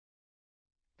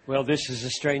Well, this is a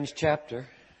strange chapter.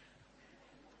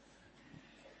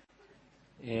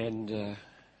 And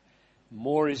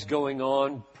more is going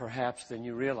on, perhaps, than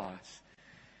you realize.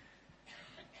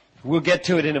 We'll get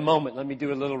to it in a moment. Let me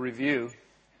do a little review.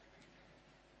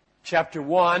 Chapter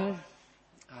 1,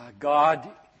 God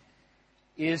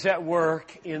is at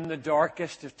work in the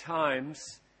darkest of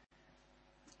times.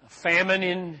 A famine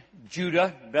in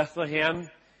Judah, Bethlehem,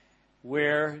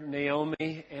 where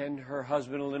Naomi and her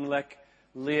husband Elimelech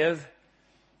live.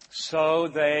 So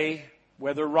they,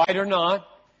 whether right or not,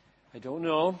 I don't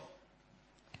know,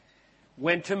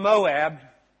 went to Moab,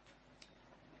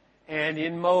 and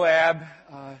in Moab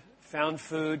found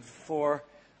food for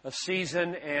a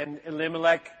season, and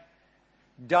Elimelech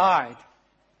died.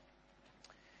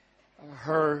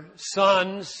 Her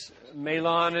sons,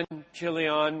 Mahlon and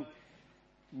Chilion,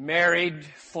 married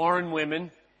foreign women,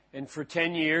 and for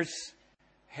 10 years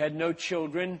had no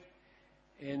children,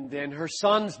 and then her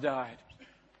sons died.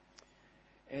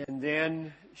 And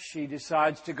then she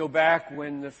decides to go back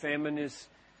when the famine is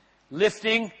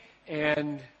lifting,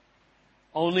 and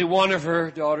only one of her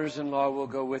daughters-in-law will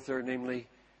go with her, namely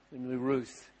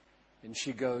Ruth. And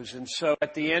she goes. And so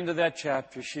at the end of that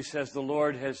chapter, she says, the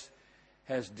Lord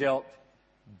has dealt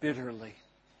bitterly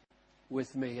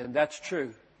with me. And that's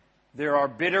true. There are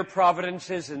bitter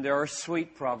providences and there are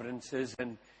sweet providences.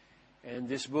 And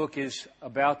this book is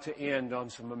about to end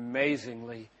on some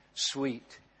amazingly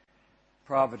sweet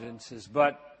providences.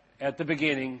 But at the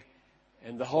beginning,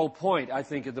 and the whole point, I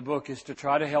think, of the book is to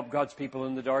try to help God's people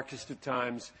in the darkest of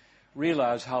times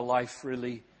realize how life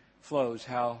really flows,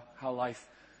 how life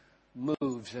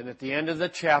moves. And at the end of the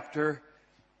chapter,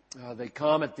 they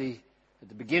come at the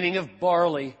beginning of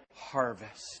barley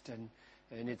harvest.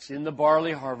 And it's in the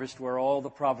barley harvest where all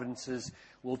the providences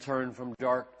will turn from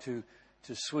dark to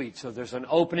sweet. So there's an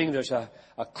opening, there's a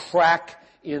crack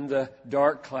in the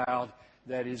dark cloud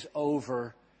that is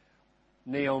over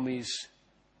Naomi's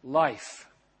life.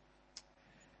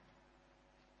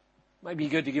 Might be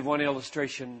good to give one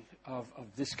illustration of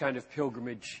this kind of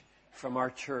pilgrimage from our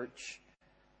church.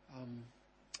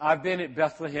 I've been at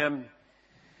Bethlehem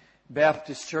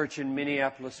Baptist Church in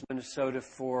Minneapolis, Minnesota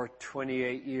for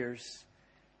 28 years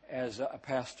as a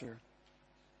pastor.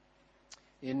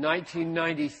 In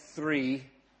 1993,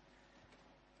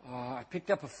 I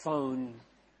picked up a phone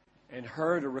and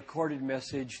heard a recorded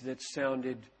message that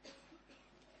sounded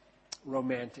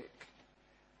romantic.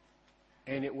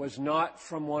 And it was not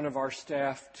from one of our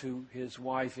staff to his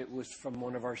wife. It was from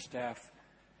one of our staff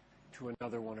to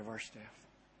another one of our staff.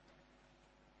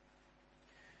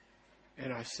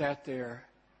 And I sat there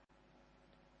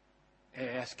and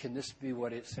asked, can this be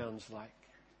what it sounds like?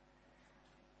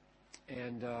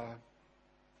 And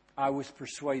I was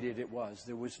persuaded it was.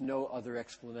 There was no other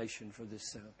explanation for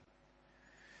this sound.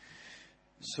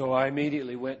 So I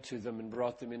immediately went to them and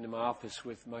brought them into my office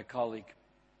with my colleague.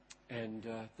 And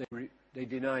they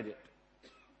denied it.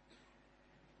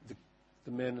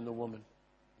 The man and the woman.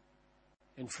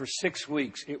 And for 6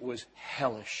 weeks, it was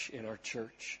hellish in our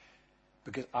church.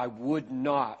 Because I would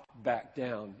not back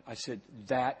down. I said,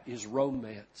 that is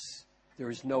romance. There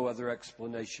is no other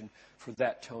explanation for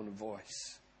that tone of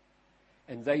voice.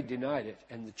 And they denied it.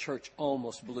 And the church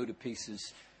almost blew to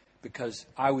pieces because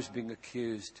I was being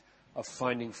accused of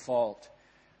finding fault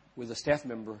with a staff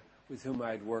member with whom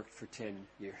I had worked for 10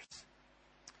 years.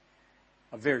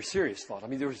 A very serious fault. I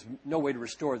mean, there was no way to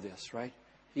restore this, right?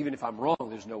 Even if I'm wrong,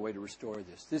 there's no way to restore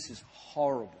this. This is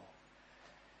horrible.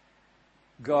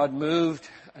 God moved,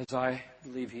 as I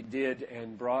believe He did,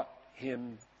 and brought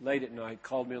him late at night,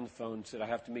 called me on the phone, said, I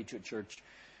have to meet you at church.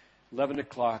 11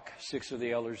 o'clock, 6 of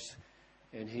the elders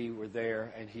and he were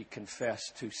there, and he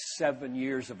confessed to 7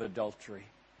 years of adultery.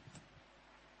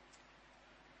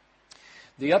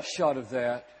 The upshot of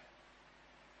that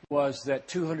was that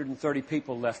 230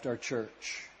 people left our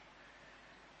church.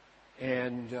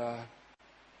 And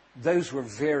those were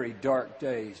very dark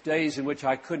days in which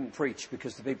I couldn't preach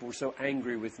because the people were so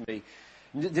angry with me.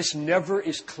 This never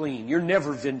is clean. You're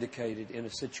never vindicated in a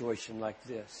situation like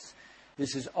this.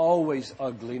 This is always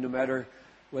ugly, no matter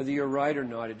whether you're right or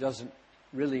not. It doesn't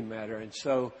really matter. And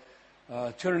so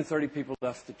 230 people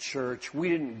left the church. We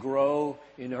didn't grow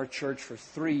in our church for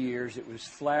 3 years. It was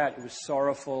flat. It was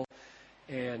sorrowful.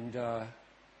 And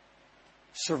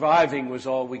surviving was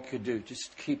all we could do,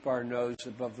 just keep our nose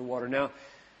above the water. Now,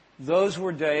 those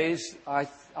were days, I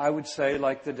would say,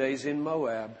 like the days in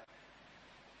Moab,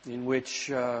 in which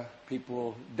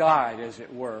people died, as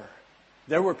it were.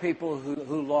 There were people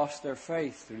who lost their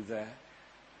faith through that.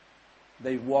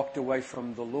 They walked away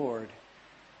from the Lord.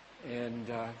 And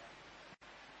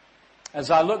as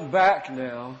I look back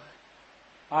now,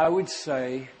 I would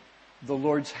say the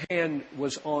Lord's hand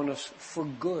was on us for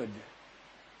good.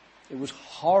 It was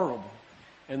horrible,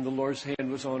 and the Lord's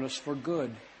hand was on us for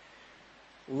good.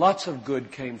 Lots of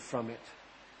good came from it.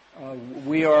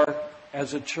 We are,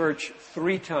 as a church,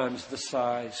 3 times the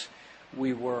size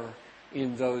we were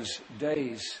in those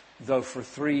days, though for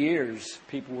 3 years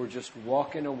people were just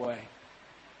walking away.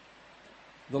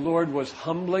 The Lord was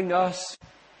humbling us.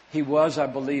 He was, I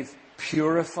believe,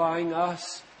 purifying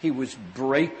us. He was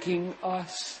breaking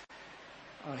us.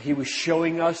 He was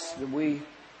showing us that we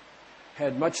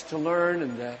had much to learn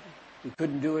and that we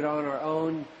couldn't do it on our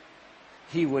own.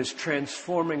 He was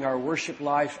transforming our worship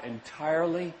life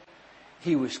entirely.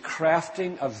 He was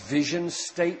crafting a vision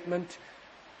statement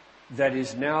that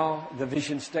is now the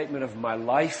vision statement of my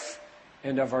life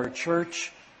and of our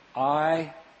church.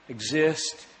 I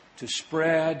exist to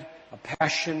spread a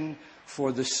passion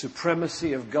for the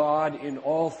supremacy of God in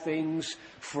all things,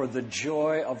 for the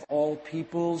joy of all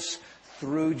peoples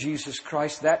through Jesus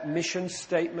Christ. That mission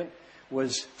statement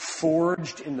was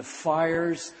forged in the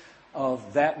fires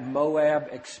of that Moab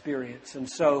experience. And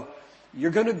so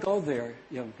you're going to go there,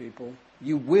 young people.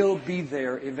 You will be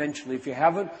there eventually. If you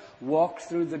haven't walked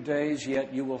through the days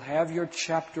yet, you will have your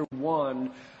chapter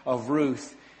 1 of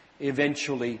Ruth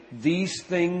eventually. These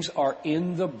things are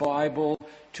in the Bible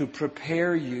to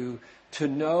prepare you to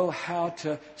know how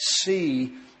to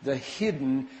see the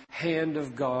hidden hand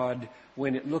of God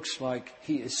when it looks like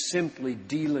He is simply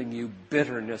dealing you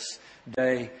bitterness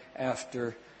day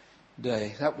after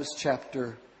day. That was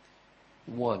chapter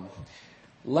 1.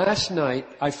 Last night,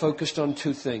 I focused on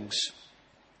 2 things.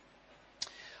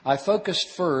 I focused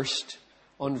first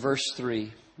on verse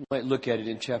 3. You might look at it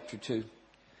in chapter 2.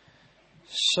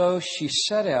 So she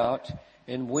set out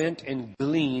and went and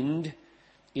gleaned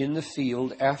in the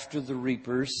field after the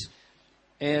reapers,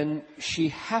 and she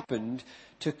happened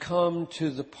to come to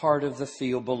the part of the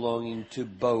field belonging to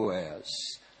Boaz,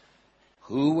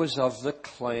 who was of the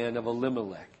clan of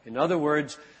Elimelech. In other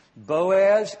words,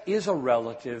 Boaz is a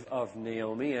relative of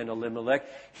Naomi and Elimelech.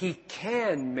 He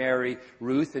can marry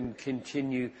Ruth and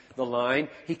continue the line.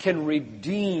 He can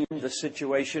redeem the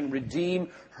situation, redeem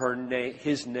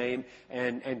his name,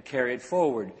 and carry it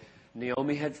forward.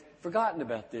 Naomi had forgotten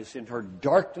about this. In her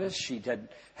darkness, she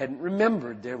hadn't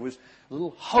remembered there was a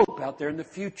little hope out there in the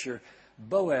future.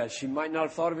 Boaz, she might not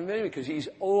have thought of him anyway because he's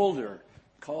older,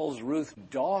 calls Ruth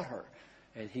daughter.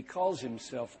 And he calls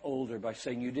himself older by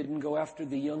saying, you didn't go after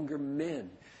the younger men.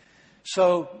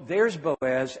 So there's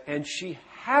Boaz, and she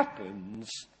happens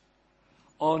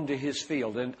onto his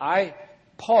field. And I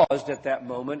paused at that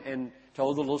moment and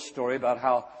told a little story about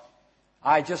how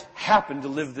I just happened to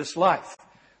live this life.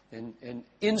 And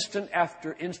instant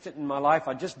after instant in my life,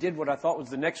 I just did what I thought was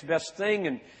the next best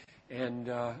thing. And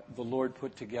the Lord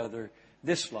put together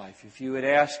this life. If you had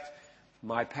asked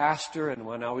my pastor, and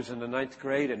when I was in the 9th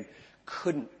grade and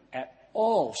couldn't at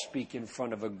all speak in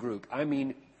front of a group, I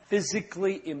mean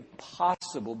physically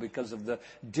impossible because of the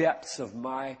depths of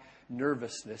my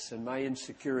nervousness and my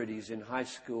insecurities in high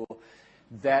school,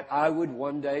 that I would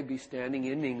one day be standing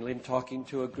in England talking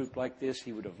to a group like this,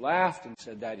 he would have laughed and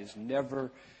said, that is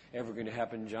never, ever going to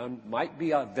happen. John might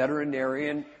be a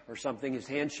veterinarian or something. His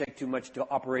hands shake too much to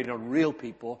operate on real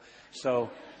people,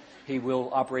 so he will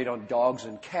operate on dogs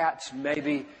and cats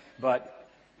maybe, but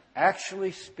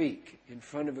actually speak in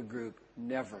front of a group,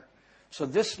 never. So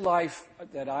this life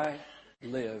that I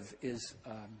live is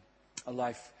a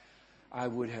life I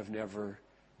would have never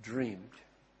dreamed.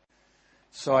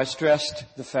 So I stressed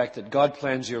the fact that God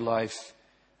plans your life.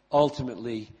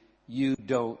 Ultimately, you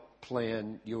don't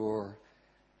plan your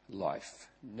life.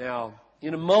 Now,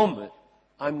 in a moment,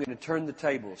 I'm going to turn the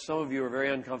table. Some of you are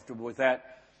very uncomfortable with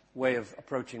that way of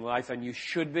approaching life, and you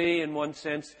should be in one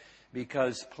sense,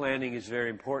 because planning is very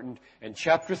important. And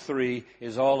chapter 3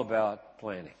 is all about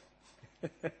planning.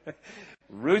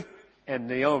 Ruth and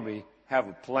Naomi have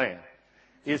a plan.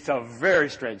 It's a very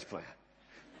strange plan.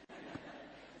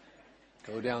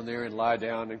 Go down there and lie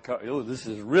down and this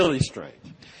is really strange.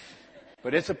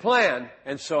 But it's a plan.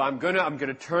 And so I'm going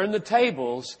to turn the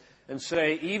tables and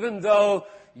say, even though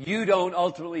you don't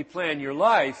ultimately plan your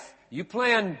life, you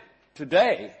plan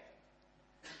today.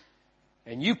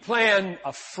 And you plan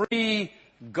a free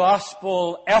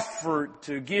gospel effort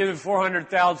to give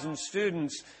 400,000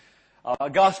 students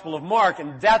a Gospel of Mark,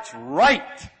 and that's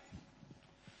right.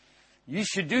 You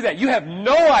should do that. You have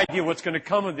no idea what's going to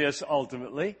come of this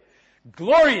ultimately.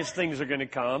 Glorious things are going to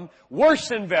come,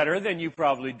 worse and better than you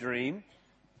probably dream.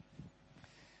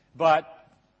 But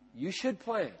you should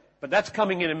plan. But that's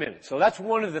coming in a minute. So that's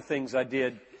one of the things I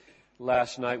did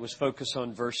last night, was focus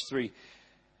on verse 3.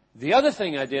 The other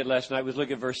thing I did last night was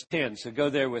look at verse 10. So go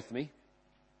there with me.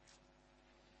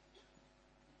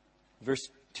 Verse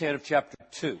 10 of chapter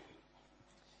 2.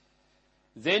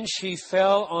 Then she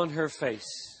fell on her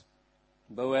face.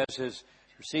 Boaz has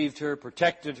received her,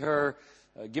 protected her,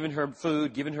 given her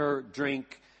food, given her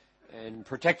drink, and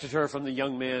protected her from the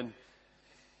young men.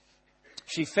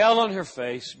 She fell on her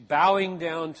face, bowing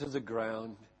down to the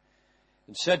ground,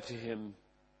 and said to him,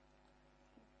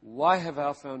 "Why have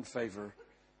I found favor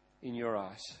in your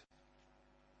eyes,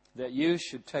 that you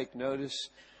should take notice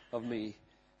of me,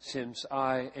 since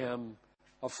I am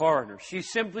a foreigner?"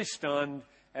 She's simply stunned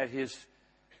at his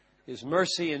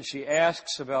mercy, and she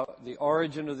asks about the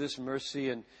origin of this mercy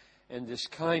and this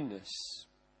kindness.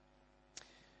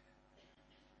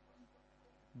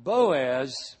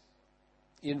 Boaz,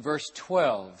 in verse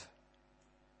 12,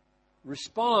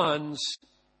 responds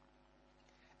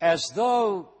as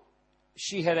though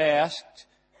she had asked,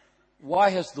 "Why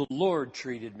has the Lord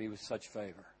treated me with such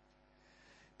favor?"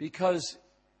 Because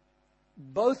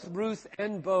both Ruth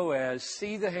and Boaz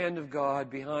see the hand of God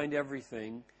behind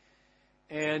everything,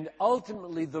 and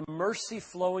ultimately the mercy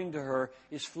flowing to her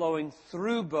is flowing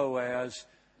through Boaz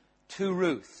to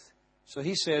Ruth. So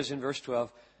he says in verse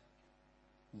 12,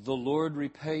 "The Lord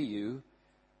repay you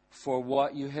for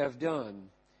what you have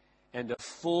done, and a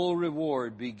full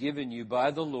reward be given you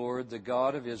by the Lord, the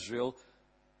God of Israel."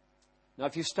 Now,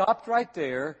 if you stopped right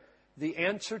there, the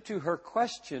answer to her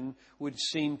question would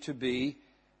seem to be,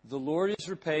 the Lord is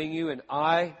repaying you, and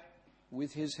I,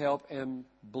 with His help, am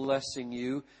blessing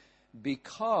you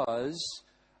because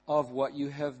of what you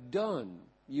have done.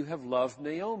 You have loved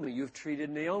Naomi. You have treated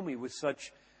Naomi with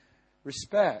such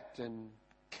respect and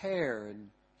care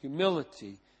and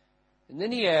humility. And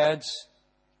then he adds,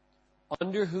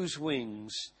 "Under whose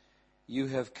wings you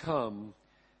have come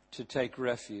to take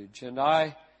refuge." And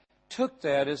I took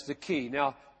that as the key.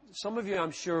 Now, some of you,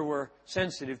 I'm sure, were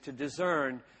sensitive to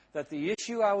discern that the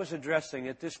issue I was addressing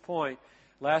at this point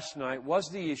last night was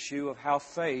the issue of how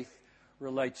faith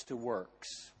relates to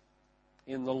works.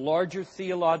 In the larger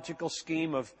theological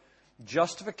scheme of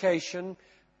justification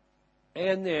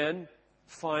and then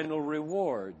final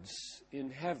rewards in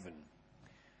heaven.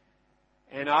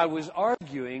 And I was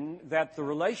arguing that the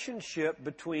relationship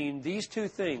between these two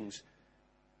things,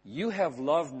 you have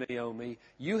loved Naomi,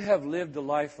 you have lived a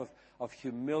life of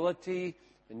humility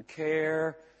and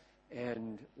care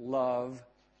and love.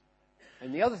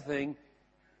 And the other thing,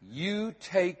 you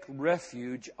take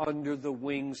refuge under the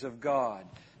wings of God.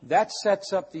 That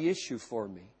sets up the issue for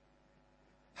me.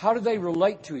 How do they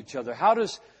relate to each other? How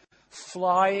does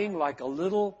flying like a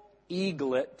little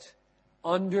eaglet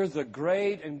under the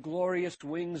great and glorious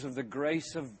wings of the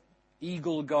grace of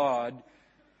eagle God,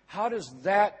 how does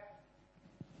that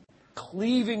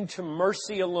cleaving to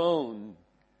mercy alone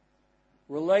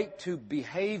relate to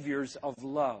behaviors of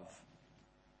love?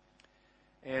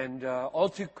 And all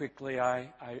too quickly,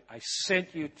 I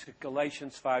sent you to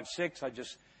Galatians 5:6. I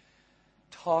just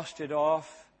tossed it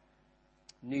off.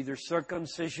 Neither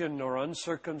circumcision nor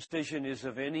uncircumcision is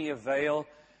of any avail,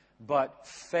 but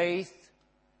faith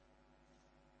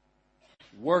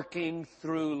working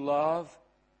through love.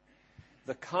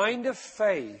 The kind of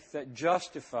faith that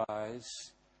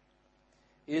justifies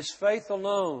is faith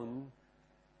alone,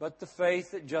 but the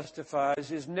faith that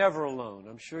justifies is never alone.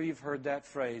 I'm sure you've heard that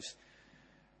phrase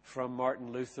from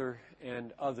Martin Luther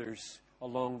and others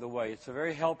along the way. It's a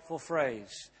very helpful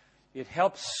phrase. It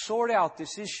helps sort out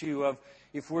this issue of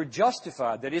if we're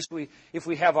justified, that is, if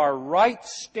we have our right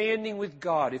standing with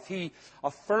God, if He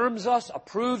affirms us,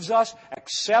 approves us,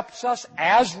 accepts us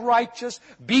as righteous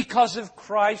because of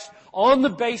Christ on the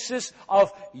basis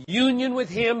of union with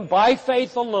Him by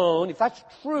faith alone, if that's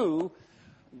true,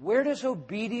 where does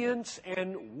obedience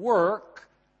and work,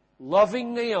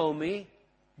 loving Naomi,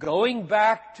 going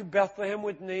back to Bethlehem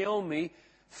with Naomi,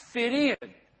 fit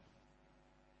in?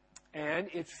 And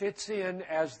it fits in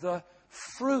as the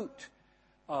fruit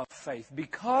of faith.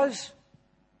 Because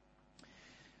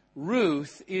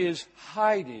Ruth is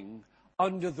hiding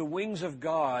under the wings of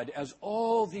God as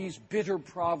all these bitter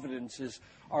providences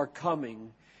are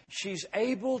coming, she's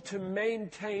able to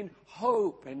maintain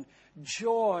hope and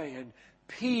joy and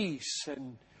peace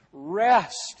and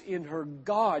rest in her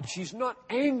God. She's not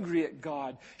angry at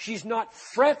God. She's not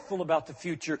fretful about the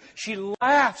future. She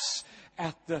laughs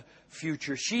at the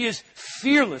future. She is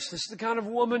fearless. This is the kind of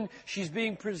woman she's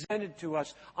being presented to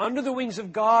us. Under the wings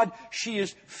of God, she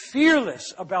is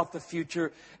fearless about the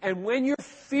future. And when you're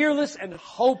fearless and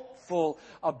hopeful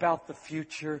about the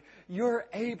future, you're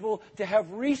able to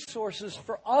have resources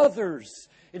for others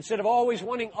instead of always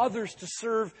wanting others to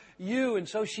serve you. And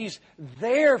so she's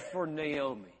there for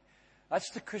Naomi.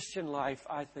 That's the Christian life,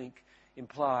 I think,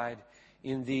 implied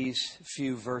in these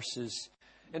few verses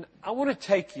And I want to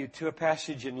take you to a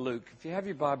passage in Luke. If you have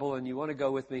your Bible and you want to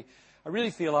go with me, I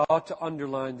really feel I ought to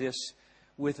underline this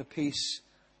with a piece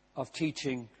of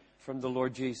teaching from the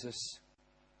Lord Jesus.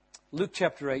 Luke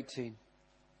chapter 18.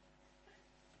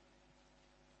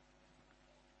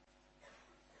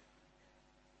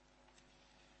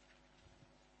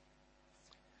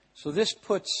 So this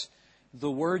puts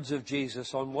the words of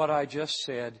Jesus on what I just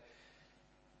said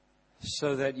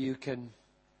so that you can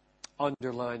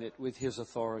underline it with His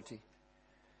authority.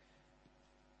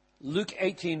 Luke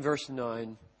 18 verse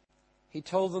 9. He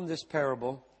told them this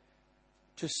parable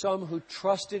to some who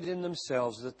trusted in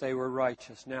themselves that they were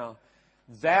righteous. Now,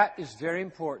 that is very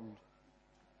important.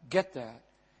 Get that.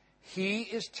 He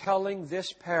is telling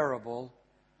this parable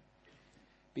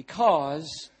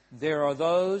because there are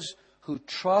those who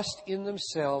trust in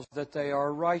themselves that they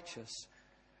are righteous.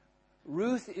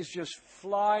 Ruth is just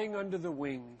flying under the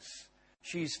wings.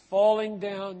 She's falling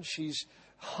down. She's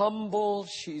humble.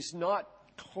 She's not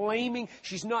claiming.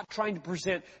 She's not trying to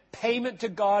present payment to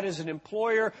God as an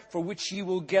employer for which she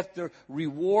will get the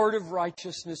reward of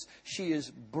righteousness. She is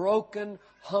broken,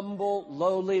 humble,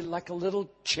 lowly, like a little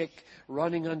chick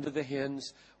running under the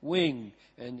hen's wing.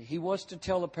 And he wants to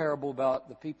tell a parable about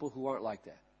the people who aren't like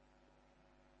that.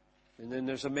 And then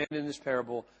there's a man in this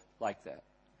parable like that,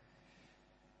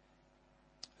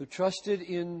 who trusted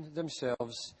in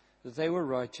themselves that they were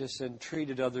righteous and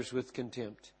treated others with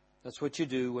contempt. That's what you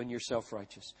do when you're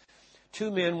self-righteous.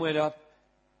 2 men went up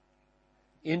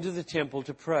into the temple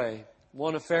to pray,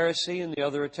 one a Pharisee and the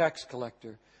other a tax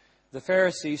collector. The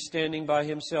Pharisee, standing by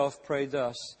himself, prayed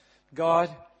thus,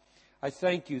 God, I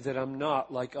thank you that I'm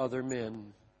not like other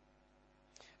men,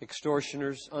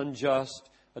 extortioners,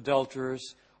 unjust,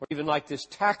 adulterers, or even like this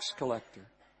tax collector.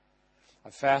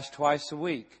 I fast twice a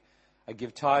week. I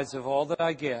give tithes of all that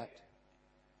I get.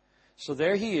 So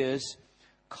there he is,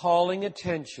 calling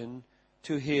attention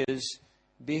to his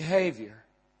behavior.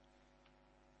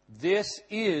 This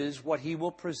is what he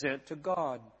will present to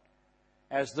God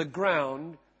as the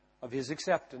ground of his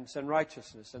acceptance and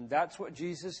righteousness. And that's what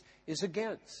Jesus is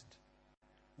against.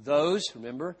 Those,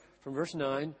 remember, from verse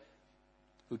 9,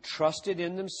 who trusted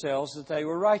in themselves that they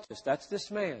were righteous. That's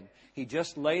this man. He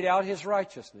just laid out his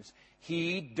righteousness.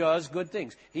 He does good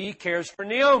things. He cares for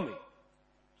Naomi.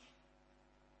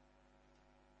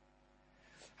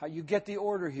 How you get the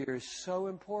order here is so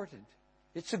important.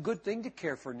 It's a good thing to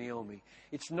care for Naomi.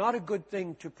 It's not a good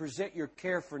thing to present your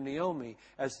care for Naomi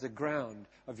as the ground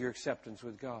of your acceptance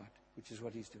with God, which is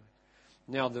what he's doing.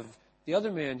 Now, the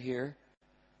other man here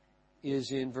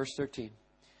is in verse 13.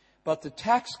 But the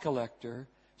tax collector,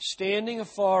 standing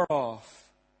afar off,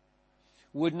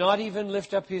 would not even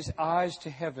lift up his eyes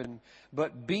to heaven,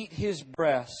 but beat his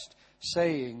breast,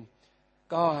 saying,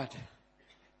 God,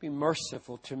 be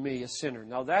merciful to me, a sinner.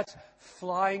 Now that's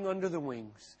flying under the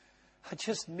wings. I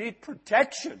just need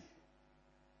protection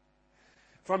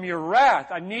from your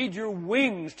wrath. I need your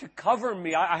wings to cover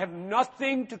me. I have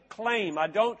nothing to claim. I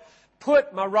don't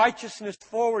put my righteousness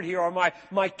forward here, or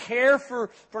my care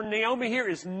for Naomi here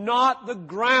is not the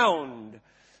ground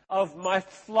of my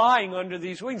flying under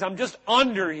these wings. I'm just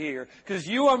under here because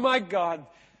you are my God.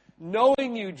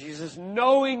 Knowing you, Jesus,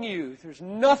 knowing you. There's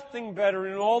nothing better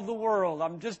in all the world.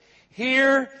 I'm just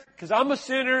here because I'm a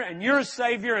sinner and you're a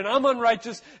Savior and I'm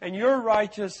unrighteous and you're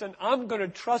righteous and I'm going to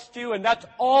trust you, and that's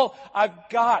all I've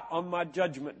got on my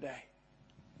judgment day.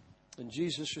 And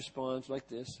Jesus responds like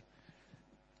this.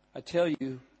 I tell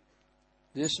you,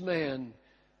 this man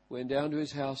went down to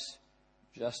his house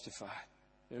justified.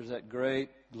 There's that great,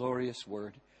 glorious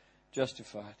word,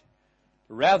 justified.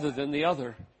 Rather than the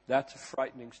other. That's a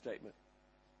frightening statement.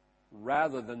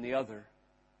 Rather than the other.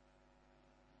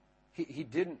 He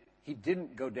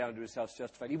didn't go down to his house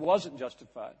justified. He wasn't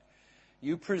justified.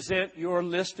 You present your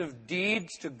list of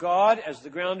deeds to God as the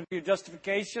ground of your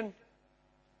justification,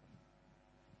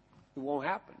 it won't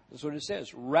happen. That's what it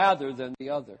says. Rather than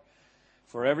the other.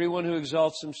 For everyone who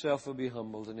exalts himself will be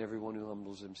humbled, and everyone who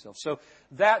humbles himself. So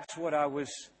that's what I was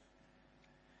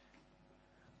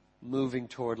moving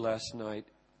toward last night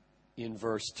in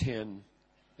verse 10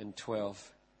 and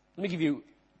 12. Let me give you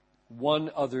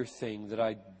one other thing that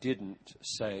I didn't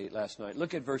say last night.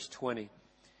 Look at verse 20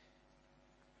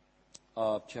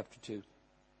 of chapter 2.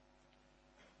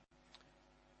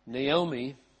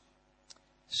 Naomi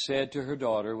said to her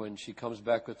daughter when she comes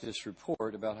back with this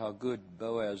report about how good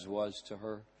Boaz was to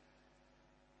her,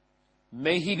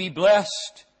 may he be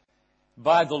blessed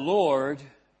by the Lord,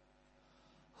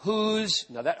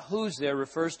 now that whose there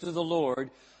refers to the Lord,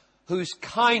 whose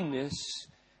kindness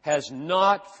has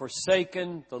not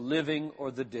forsaken the living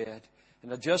or the dead.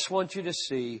 And I just want you to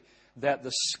see that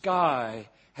the sky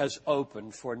has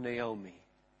opened for Naomi.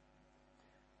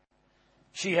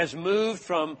 She has moved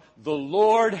from "the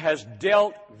Lord has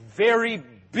dealt very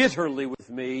bitterly with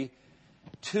me"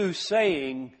 to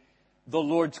saying, "the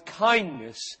Lord's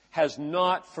kindness has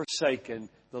not forsaken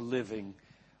the living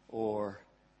or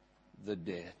the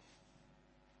dead."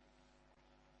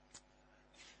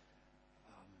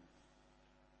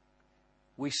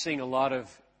 We sing a lot of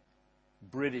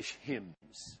British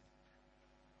hymns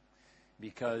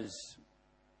because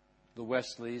the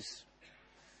Wesleys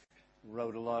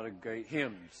wrote a lot of great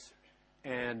hymns,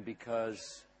 and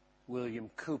because William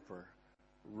Cowper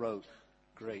wrote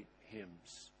great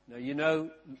hymns. Now you know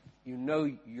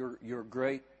your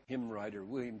great hymn writer,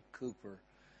 William Cowper,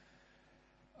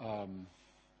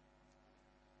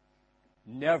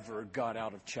 never got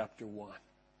out of chapter 1.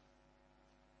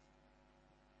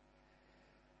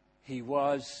 He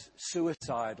was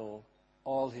suicidal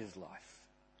all his life.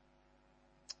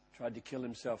 Tried to kill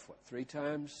himself, 3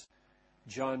 times?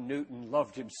 John Newton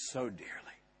loved him so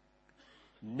dearly.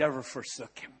 Never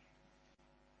forsook him.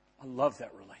 I love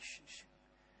that relationship.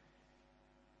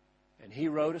 And he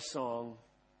wrote a song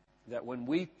that when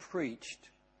we preached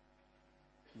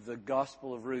the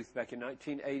Gospel of Ruth back in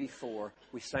 1984,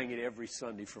 we sang it every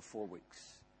Sunday for 4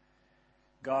 weeks.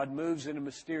 God moves in a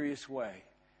mysterious way,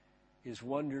 His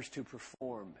wonders to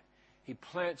perform. He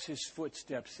plants His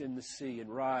footsteps in the sea and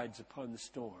rides upon the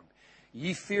storm.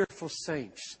 Ye fearful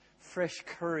saints, fresh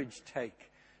courage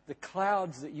take. The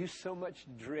clouds that you so much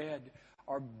dread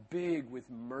are big with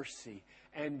mercy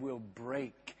and will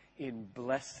break in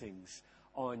blessings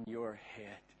on your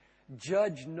head.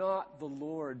 Judge not the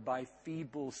Lord by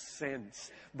feeble sense,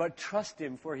 but trust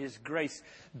Him for His grace.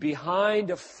 Behind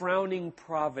a frowning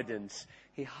providence,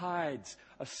 He hides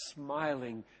a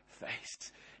smiling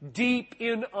face. Deep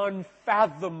in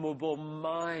unfathomable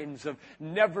mines of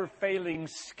never-failing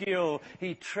skill,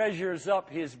 He treasures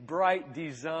up His bright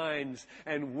designs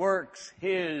and works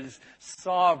His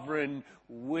sovereign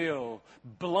will.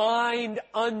 Blind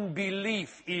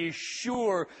unbelief is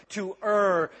sure to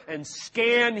err and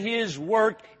scan His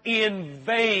work in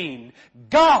vain.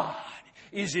 God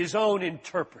is His own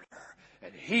interpreter,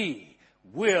 and He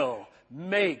will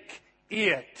make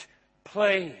it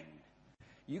plain.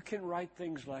 You can write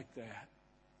things like that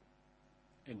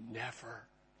and never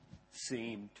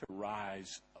seem to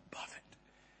rise above it.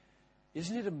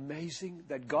 Isn't it amazing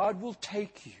that God will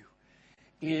take you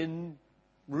in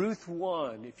Ruth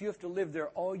 1, if you have to live there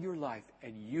all your life,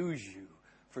 and use you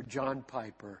for John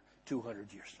Piper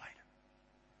 200 years later?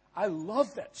 I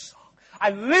love that song. I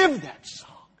live that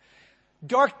song.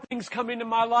 Dark things come into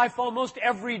my life almost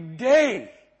every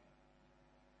day.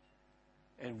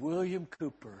 And William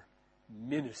Cowper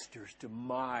ministers to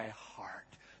my heart,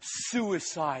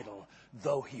 suicidal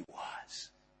though he was.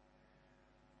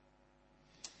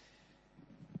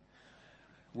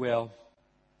 Well,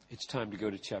 it's time to go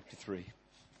to chapter 3.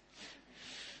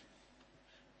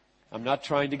 I'm not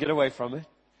trying to get away from it.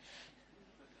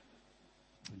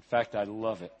 In fact, I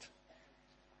love it.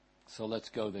 So let's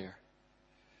go there.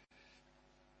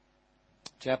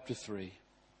 Chapter 3.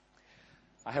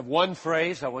 I have one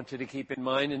phrase I want you to keep in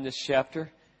mind in this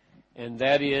chapter, and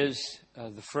that is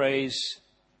the phrase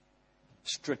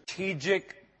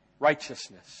strategic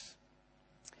righteousness.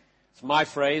 It's my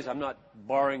phrase. I'm not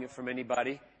borrowing it from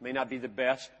anybody. It may not be the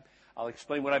best. I'll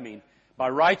explain what I mean. By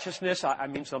righteousness, I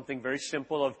mean something very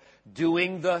simple of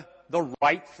doing the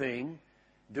right thing,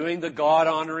 doing the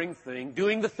God-honoring thing,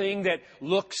 doing the thing that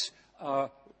looks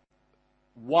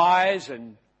wise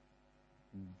and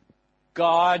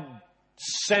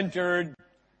God-centered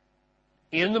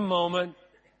in the moment,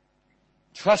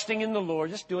 trusting in the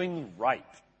Lord, just doing right.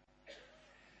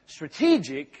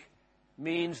 Strategic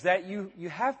means that you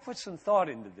have put some thought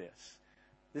into this.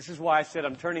 This is why I said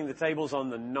I'm turning the tables on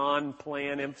the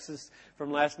non-plan emphasis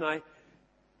from last night.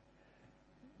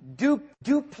 Do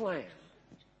plan.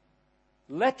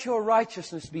 Let your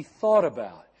righteousness be thought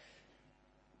about.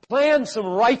 Plan some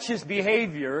righteous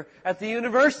behavior at the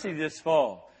university this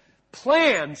fall.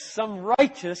 Plan some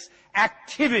righteous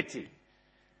activity.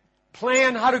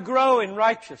 Plan how to grow in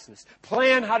righteousness.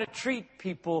 Plan how to treat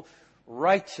people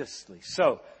righteously.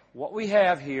 So, what we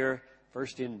have here,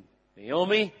 first in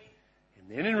Naomi,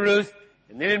 and then in Ruth,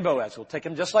 and then in Boaz. We'll take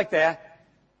them just like that.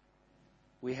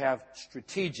 We have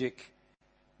strategic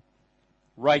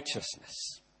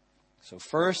righteousness. So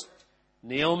first,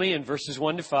 Naomi in verses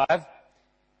 1 to 5,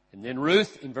 and then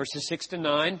Ruth in verses 6 to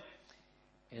 9,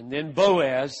 and then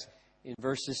Boaz in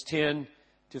verses 10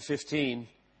 to 15.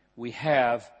 We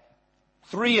have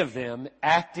 3 of them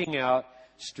acting out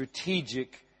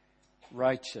strategic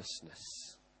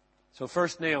righteousness. So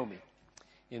first Naomi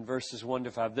in verses 1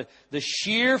 to 5. The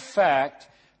sheer fact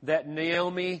that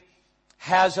Naomi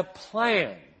has a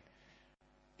plan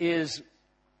is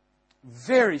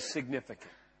very significant.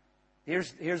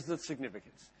 Here's the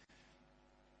significance.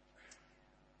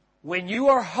 When you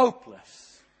are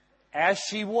hopeless, as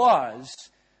she was,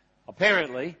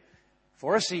 apparently,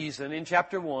 for a season in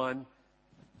chapter 1,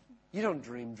 you don't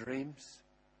dream dreams.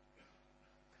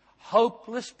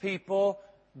 Hopeless people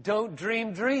don't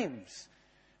dream dreams.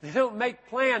 They don't make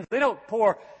plans. They don't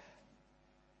pour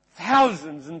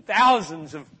thousands and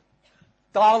thousands of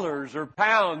dollars or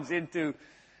pounds into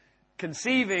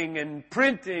conceiving and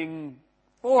printing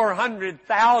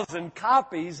 400,000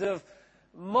 copies of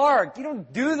Mark. You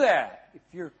don't do that if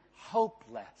you're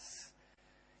hopeless.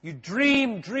 You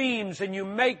dream dreams and you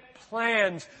make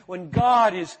plans when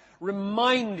God is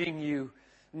reminding you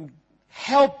and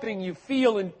helping you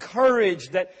feel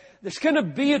encouraged that there's going to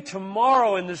be a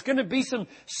tomorrow and there's going to be some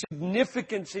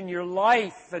significance in your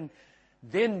life, and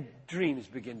then dreams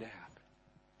begin to happen.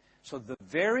 So the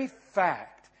very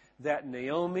fact that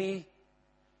Naomi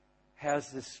has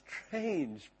this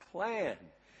strange plan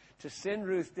to send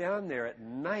Ruth down there at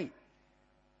night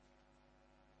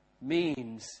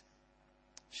means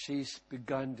she's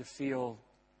begun to feel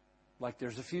like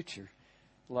there's a future,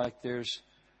 like there's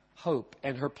hope.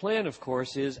 And her plan, of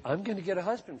course, is, I'm going to get a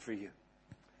husband for you,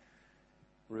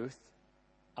 Ruth.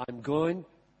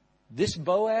 This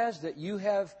Boaz that you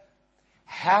have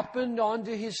happened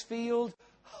onto his field,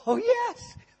 oh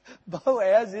yes,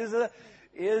 Boaz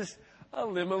is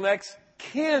Elimelech's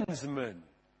kinsman.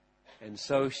 And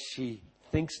so she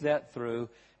thinks that through,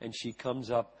 and she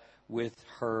comes up with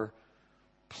her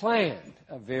plan,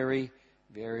 a very,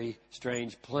 very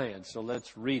strange plan. So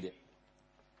let's read it.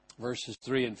 Verses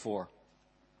 3 and 4.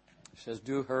 It says,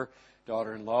 do her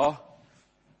daughter-in-law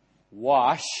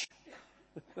wash,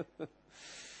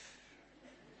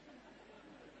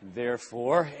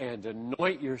 therefore, and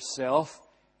anoint yourself,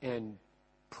 and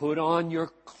put on your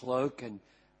cloak, and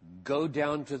go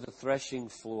down to the threshing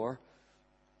floor.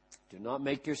 Do not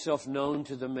make yourself known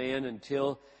to the man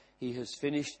until he has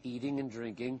finished eating and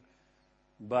drinking.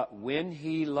 But when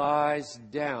he lies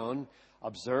down,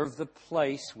 observe the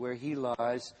place where he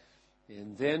lies,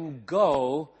 and then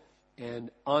go and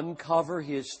uncover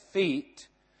his feet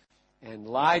and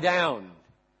lie down,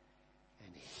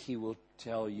 and he will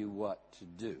tell you what to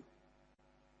do.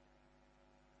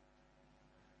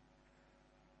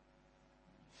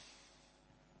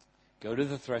 Go to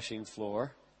the threshing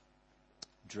floor,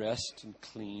 dressed and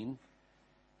clean.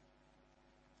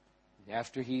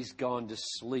 After he's gone to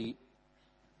sleep,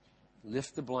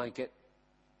 lift the blanket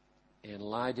and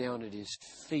lie down at his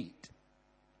feet.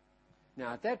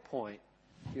 Now, at that point,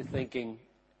 you're thinking,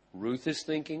 Ruth is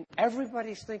thinking,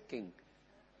 everybody's thinking,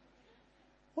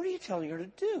 what are you telling her to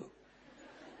do?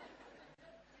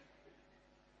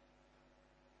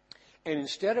 And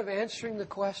instead of answering the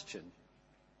question,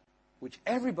 which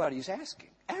everybody's asking,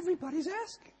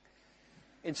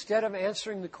 instead of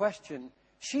answering the question,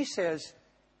 she says,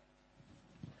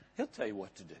 he'll tell you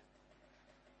what to do.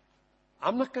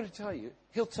 I'm not going to tell you.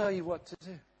 He'll tell you what to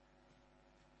do.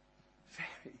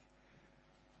 Very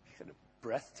kind of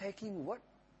breathtaking. What?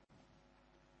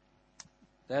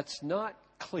 That's not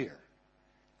clear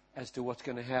as to what's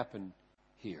going to happen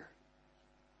here.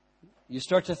 You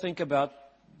start to think about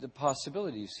the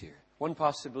possibilities here. One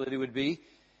possibility would be,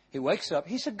 he wakes up,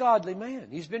 he's a godly man.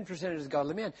 He's been presented as a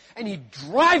godly man. And he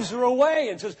drives her away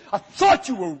and says, I thought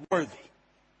you were worthy.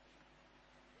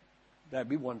 That'd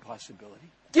be one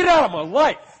possibility. Get out of my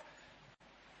life.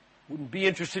 Wouldn't be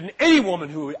interested in any woman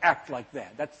who would act like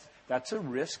that. That's a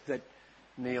risk that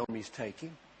Naomi's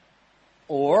taking.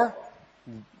 Or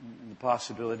the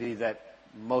possibility that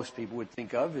most people would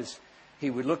think of is he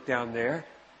would look down there,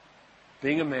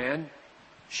 being a man.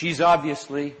 She's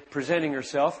obviously presenting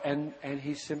herself, and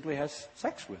he simply has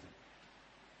sex with her.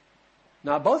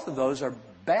 Now, both of those are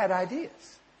bad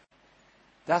ideas.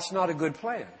 That's not a good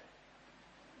plan.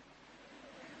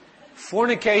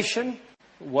 Fornication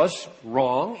was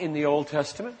wrong in the Old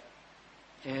Testament,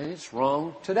 and it's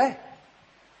wrong today.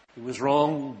 It was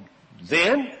wrong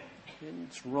then, and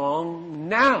it's wrong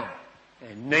now.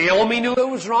 And Naomi knew it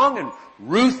was wrong, and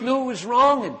Ruth knew it was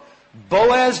wrong, and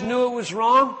Boaz knew it was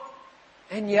wrong.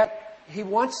 And yet,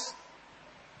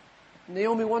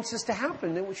 Naomi wants this to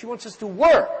happen. She wants this to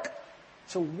work.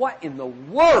 So what in the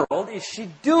world is she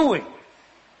doing?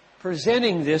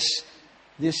 Presenting this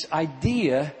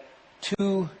idea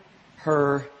to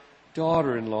her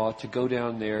daughter-in-law to go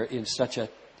down there in such a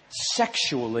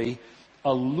sexually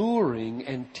alluring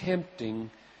and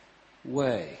tempting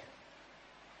way.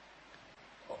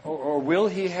 Or will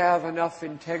he have enough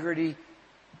integrity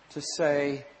to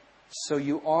say, so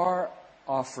you are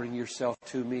offering yourself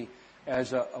to me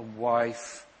as a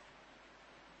wife?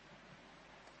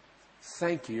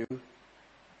 Thank you.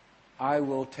 I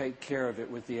will take care of it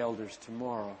with the elders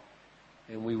tomorrow.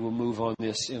 And we will move on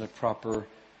this in a proper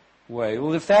way.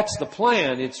 Well, if that's the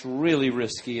plan, it's really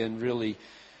risky and really,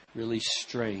 really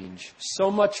strange.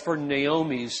 So much for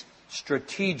Naomi's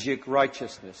strategic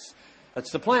righteousness.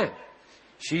 That's the plan.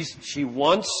 She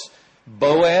wants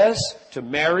Boaz to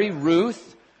marry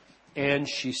Ruth, and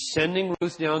she's sending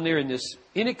Ruth down there in this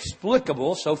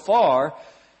inexplicable, so far,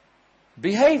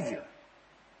 behavior.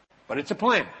 But it's a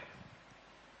plan.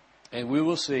 And we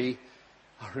will see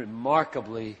a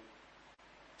remarkably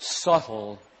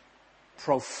subtle,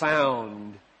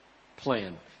 profound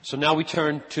plan. So now we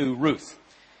turn to Ruth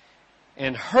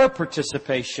and her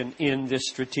participation in this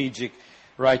strategic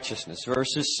righteousness.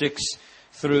 Verses 6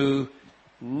 through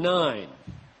 9.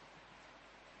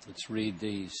 Let's read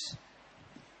these.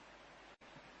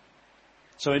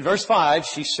 So in verse 5,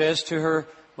 she says to her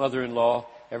mother-in-law,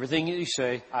 everything you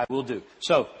say, I will do.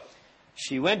 So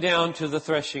she went down to the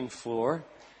threshing floor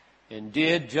and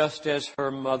did just as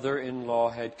her mother-in-law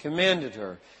had commanded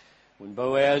her. When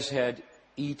Boaz had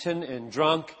eaten and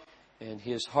drunk and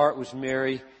his heart was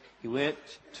merry, he went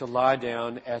to lie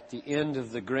down at the end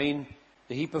of the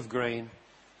heap of grain.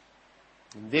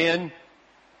 And then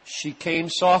she came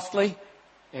softly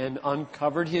and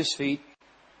uncovered his feet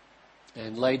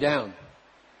and lay down.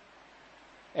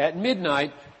 At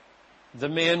midnight, the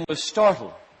man was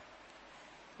startled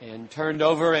and turned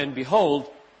over, and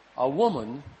behold, a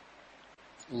woman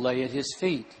lay at his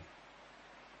feet.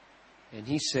 And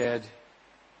he said,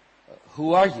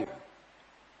 who are you?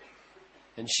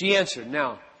 And she answered.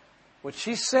 Now, what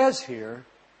she says here,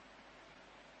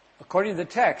 according to the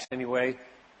text anyway,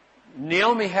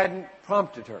 Naomi hadn't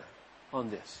prompted her on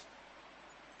this.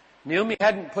 Naomi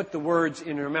hadn't put the words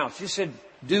in her mouth. She said,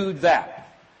 do that.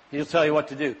 He'll tell you what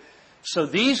to do. So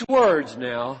these words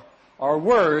now are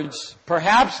words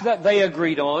perhaps that they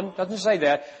agreed on. Doesn't say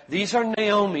that. These are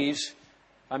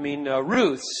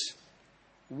Ruth's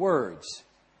words.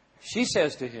 She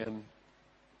says to him,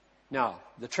 now,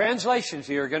 the translations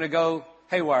here are going to go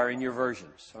haywire in your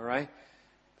versions, all right?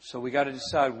 So we got to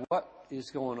decide what is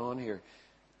going on here.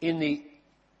 In the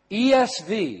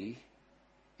ESV,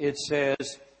 it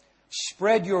says,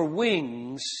 spread your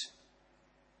wings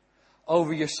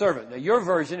over your servant. Now, your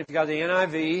version, if you got the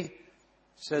NIV,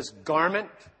 says garment.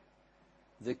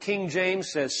 The King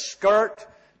James says skirt.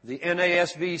 The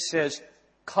NASB says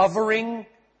covering.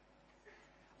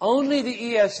 Only the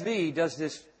ESV does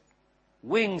this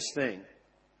wings thing.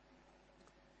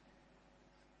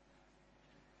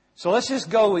 So let's just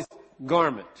go with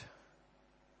garment.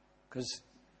 Because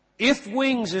if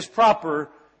wings is proper,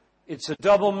 it's a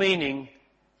double meaning,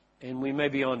 and we may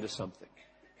be onto something.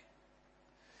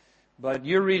 But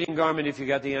you're reading garment if you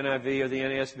got the NIV or the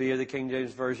NASB or the King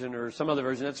James Version or some other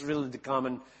version. That's really the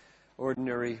common,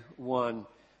 ordinary one.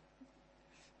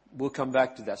 We'll come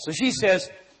back to that. So she says,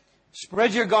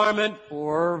 spread your garment,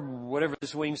 or whatever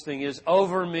this wings thing is,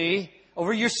 over me,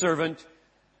 over your servant,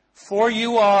 for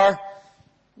you are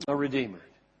a redeemer.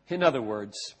 In other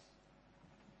words,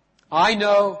 I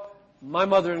know, my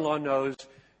mother-in-law knows,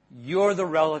 you're the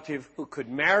relative who could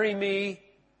marry me,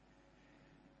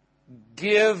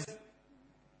 give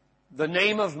the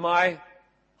name of my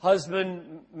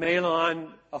husband, Mahlon,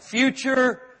 a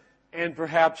future, and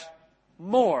perhaps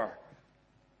more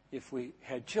if we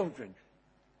had children.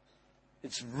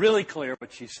 It's really clear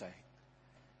what she's saying.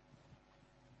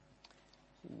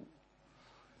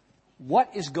 What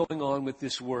is going on with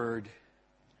this word,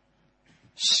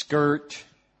 skirt,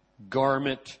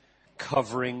 garment,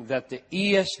 covering, that the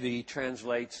ESV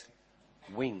translates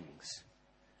wings?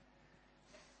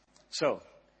 So,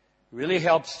 really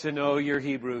helps to know your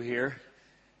Hebrew here.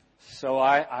 So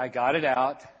I got it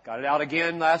out. Got it out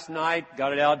again last night.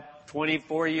 Got it out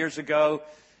 24 years ago.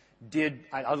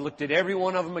 I looked at every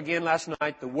one of them again last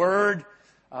night. The word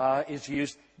is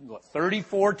used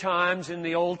 34 times in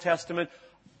the Old Testament.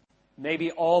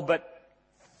 Maybe all but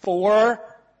 4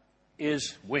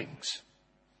 is wings.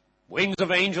 Wings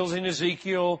of angels in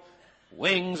Ezekiel.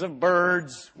 Wings of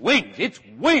birds. Wings. It's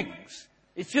wings.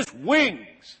 It's just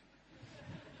wings.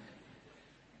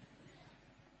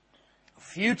 A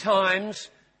few times,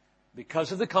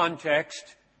 because of the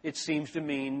context, it seems to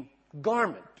mean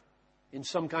garment in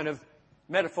some kind of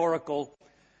metaphorical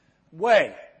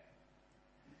way.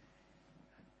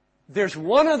 There's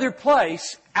one other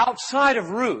place outside of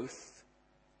Ruth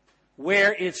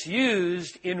where it's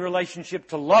used in relationship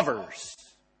to lovers.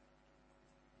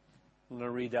 I'm going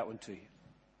to read that one to you.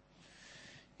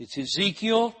 It's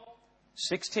Ezekiel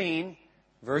 16,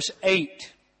 verse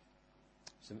 8.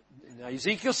 Now,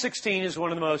 Ezekiel 16 is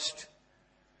one of the most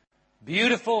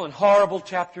beautiful and horrible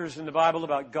chapters in the Bible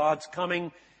about God's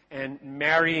coming and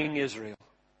marrying Israel.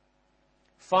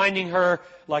 Finding her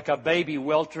like a baby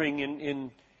weltering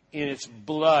in its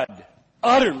blood.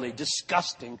 Utterly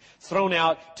disgusting, thrown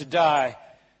out to die.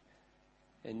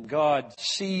 And God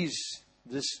sees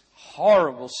this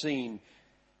horrible scene,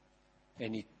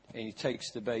 and He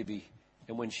takes the baby,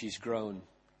 and when she's grown,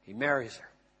 He marries her.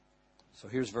 So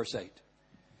here's verse 8.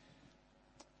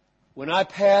 When I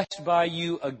passed by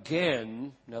you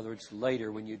again, in other words, later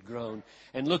when you'd grown,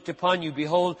 and looked upon you,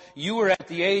 behold, you were at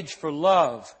the age for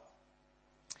love.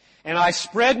 And I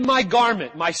spread my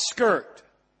garment, my skirt.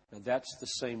 Now that's the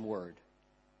same word.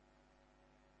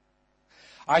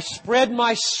 I spread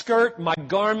my skirt, my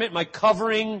garment, my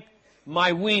covering,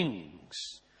 my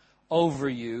wings over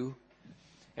you,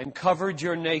 and covered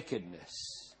your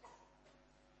nakedness.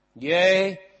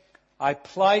 Yea, I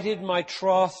plighted my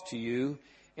troth to you,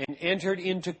 and entered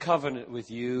into covenant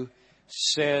with you,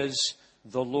 says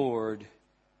the Lord,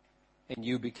 and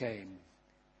you became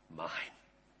mine.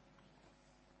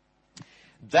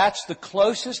 That's the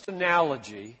closest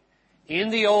analogy in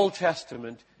the Old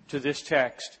Testament to this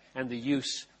text and the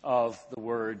use of the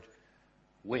word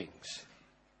wings.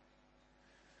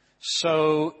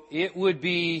 So it would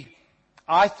be,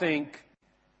 I think,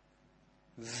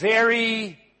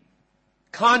 very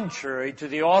contrary to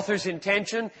the author's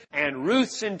intention and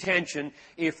Ruth's intention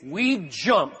if we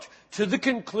jumped to the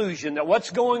conclusion that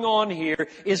what's going on here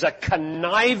is a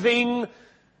conniving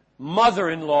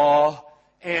mother-in-law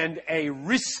and a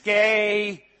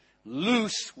risque,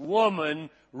 loose woman,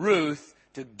 Ruth,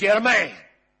 to get a man.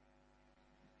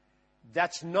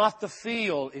 That's not the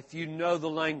feel if you know the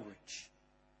language.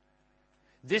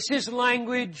 This is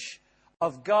language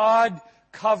of God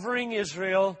covering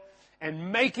Israel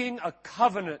and making a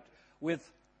covenant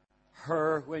with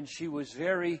her when she was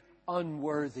very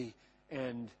unworthy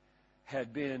and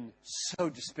had been so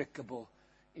despicable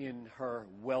in her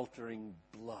weltering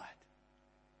blood.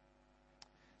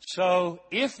 So,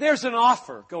 if there's an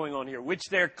offer going on here, which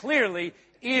there clearly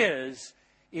is,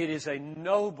 it is a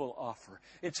noble offer.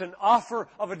 It's an offer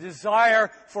of a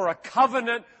desire for a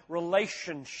covenant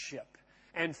relationship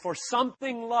and for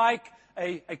something like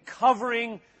a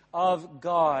covering of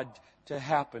God to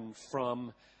happen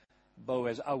from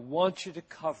Boaz. I want you to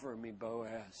cover me,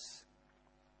 Boaz,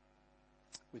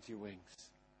 with your wings.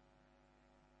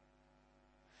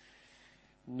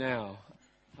 Now,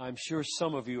 I'm sure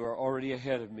some of you are already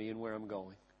ahead of me in where I'm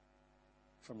going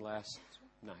from last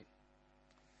night.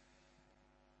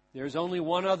 There's only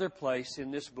one other place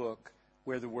in this book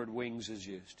where the word wings is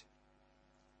used.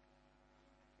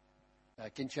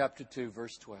 Back in chapter 2,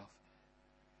 verse 12.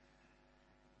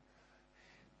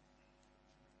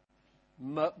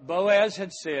 Boaz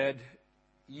had said,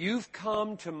 "You've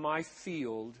come to my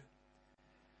field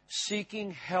seeking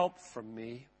help from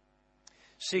me,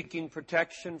 seeking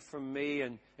protection from me,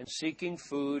 and seeking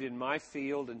food in my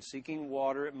field and seeking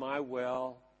water at my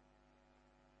well.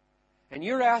 And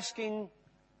you're asking,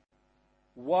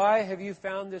 why have you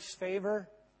found this favor?"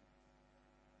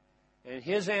 And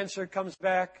his answer comes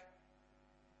back,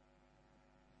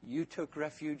 "You took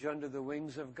refuge under the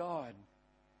wings of God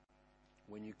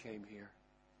when you came here."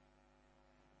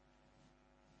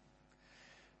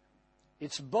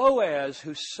 It's Boaz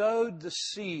who sowed the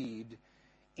seed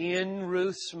in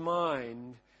Ruth's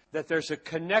mind that there's a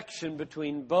connection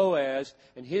between Boaz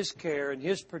and his care and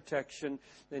his protection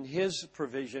and his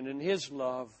provision and his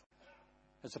love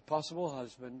as a possible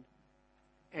husband,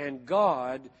 and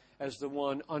God as the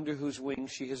one under whose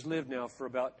wings she has lived now for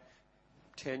about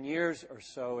 10 years or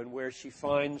so, and where she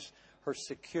finds her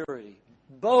security.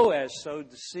 Boaz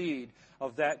sowed the seed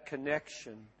of that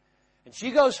connection. And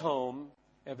she goes home,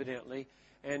 evidently,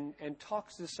 and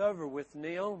talks this over with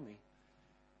Naomi.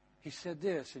 He said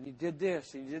this, and he did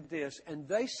this, and he did this. And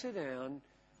they sit down,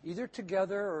 either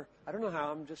together or, I don't know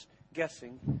how, I'm just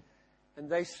guessing. And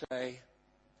they say,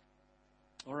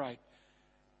 all right,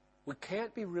 we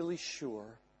can't be really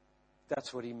sure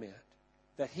that's what he meant.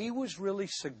 That he was really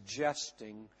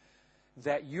suggesting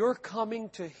that you're coming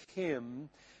to him,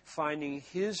 finding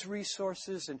his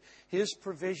resources and his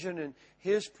provision and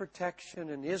his protection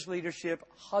and his leadership,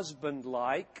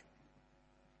 husband-like,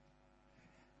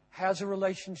 has a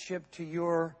relationship to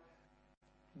your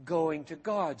going to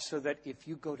God, so that if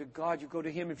you go to God, you go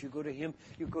to him. If you go to him,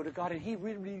 you go to God. And he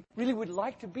really, really would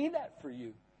like to be that for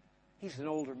you. He's an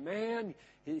older man.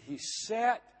 He's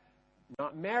set,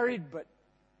 not married, but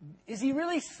is he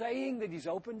really saying that he's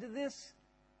open to this?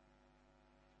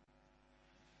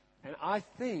 And I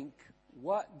think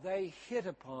what they hit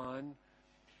upon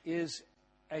is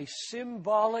a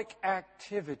symbolic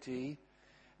activity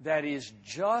that is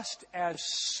just as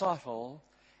subtle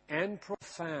and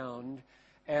profound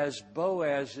as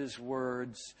Boaz's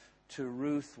words to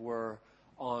Ruth were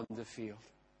on the field.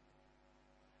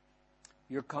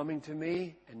 You're coming to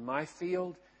me and my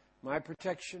field, my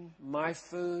protection, my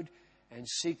food, and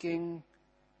seeking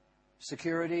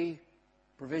security,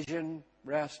 provision,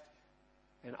 rest.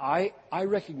 And I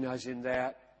recognize in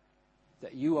that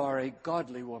you are a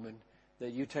godly woman,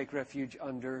 that you take refuge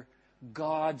under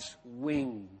God's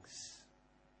wings.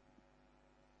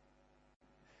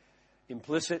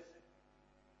 Implicit,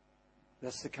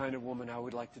 that's the kind of woman I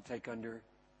would like to take under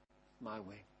my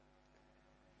wing.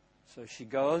 So she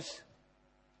goes,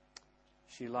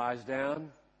 she lies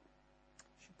down,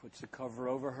 she puts a cover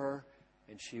over her,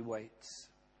 and she waits.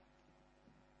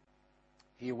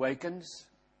 He awakens.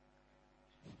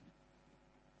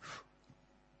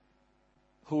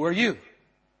 Who are you?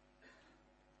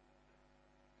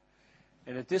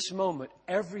 And at this moment,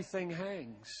 everything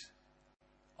hangs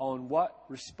on what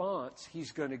response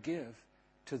he's going to give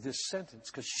to this sentence.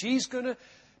 Because she's going to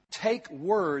take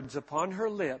words upon her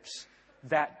lips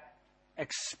that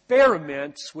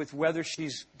experiments with whether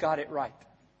she's got it right.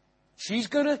 She's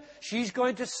going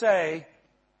to say,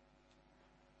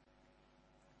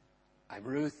 I'm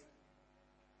Ruth.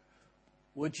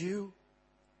 Would you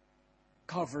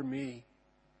cover me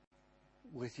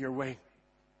with your wing?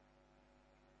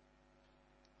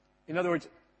 In other words,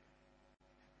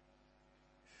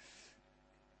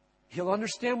 he'll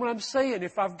understand what I'm saying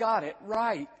if I've got it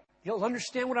right. He'll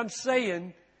understand what I'm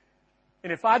saying.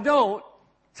 And if I don't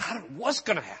know what's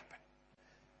going to happen.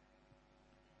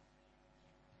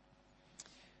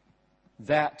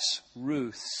 That's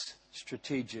Ruth's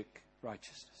strategic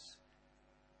righteousness.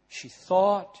 She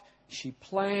thought, she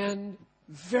planned,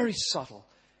 very subtle.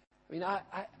 I mean, I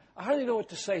hardly know what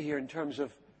to say here in terms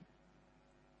of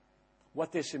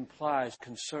what this implies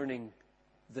concerning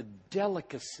the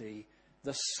delicacy,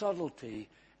 the subtlety,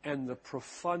 and the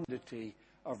profundity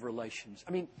of relations.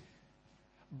 I mean,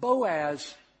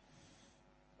 Boaz,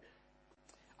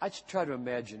 I try to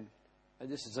imagine, and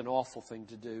this is an awful thing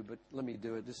to do, but let me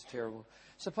do it. This is terrible.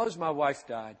 Suppose my wife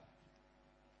died.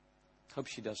 Hope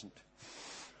she doesn't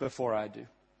before I do.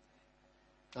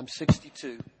 I'm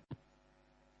 62.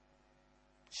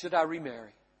 Should I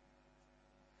remarry?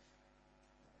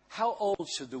 How old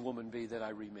should the woman be that I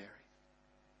remarry?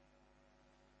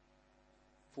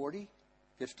 40?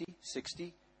 50?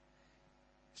 60?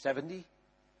 70?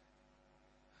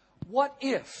 What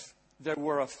if there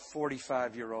were a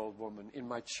 45-year-old woman in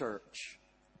my church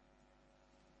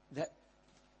that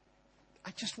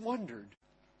I just wondered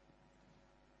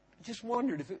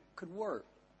if it could work?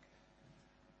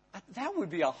 That would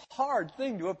be a hard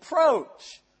thing to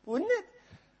approach, wouldn't it?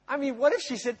 I mean, what if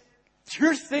she said,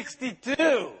 you're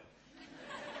 62?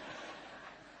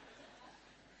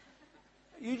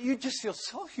 You just feel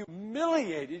so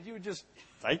humiliated. You would just,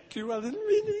 thank you, I didn't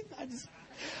mean it.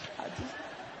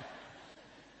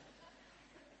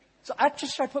 So I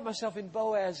just try to put myself in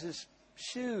Boaz's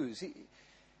shoes.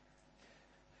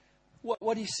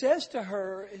 What he says to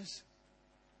her is,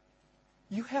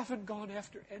 you haven't gone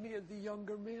after any of the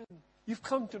younger men. You've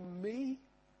come to me.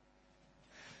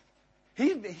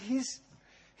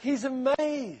 He's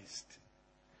amazed.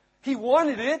 He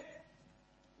wanted it,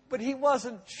 but he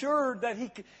wasn't sure that he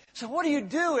could. So what do you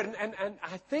do? And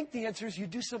I think the answer is you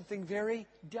do something very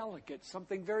delicate,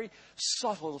 something very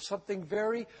subtle, something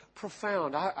very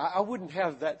profound. I wouldn't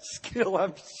have that skill,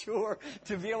 I'm sure,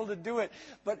 to be able to do it.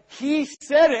 But he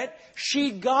said it.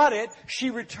 She got it. She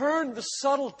returned the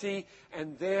subtlety.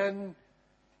 And then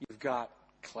you've got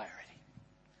clarity.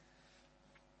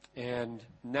 And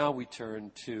now we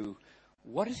turn to,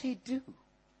 what does he do?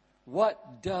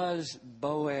 What does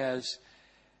Boaz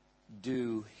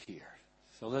do here?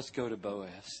 So let's go to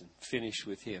Boaz and finish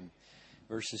with him.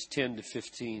 Verses 10 to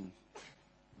 15.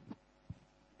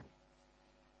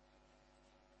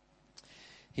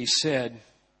 He said,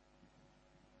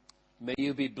 may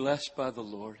you be blessed by the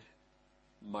Lord,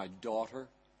 my daughter.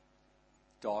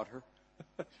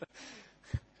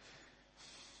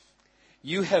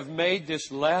 You have made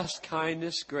this last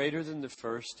kindness greater than the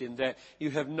first, in that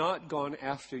you have not gone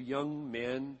after young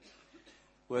men,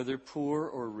 whether poor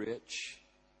or rich.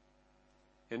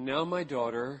 And now, my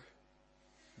daughter,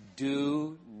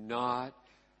 do not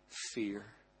fear.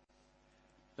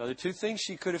 Now, there are two things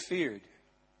she could have feared.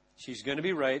 She's going to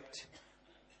be raped,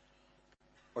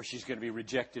 or she's going to be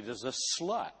rejected as a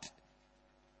slut.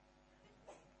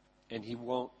 And he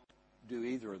won't do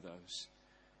either of those.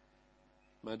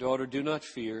 My daughter, do not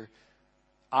fear.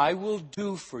 I will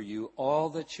do for you all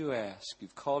that you ask.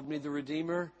 You've called me the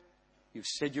Redeemer. You've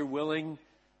said you're willing.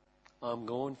 I'm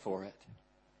going for it.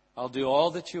 I'll do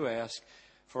all that you ask.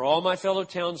 For all my fellow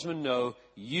townsmen know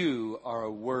you are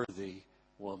a worthy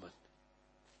woman.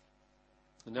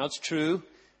 And now it's true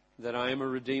that I am a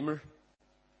Redeemer.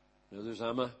 In others,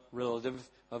 I'm a relative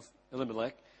of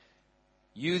Elimelech.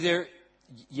 Yet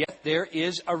there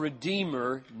is a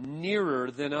Redeemer nearer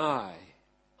than I.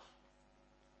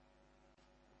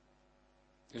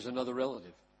 There's another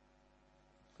relative.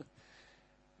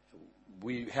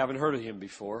 We haven't heard of him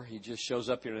before. He just shows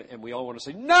up here and we all want to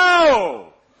say,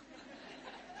 no!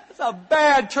 That's a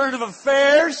bad turn of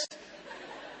affairs.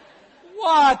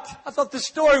 What? I thought the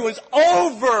story was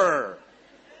over.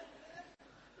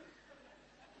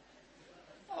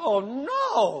 Oh,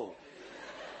 no.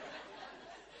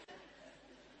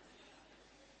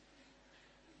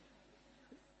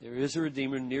 There is a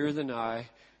Redeemer nearer than I.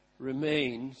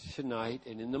 Remain tonight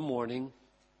and in the morning.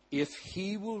 If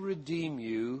He will redeem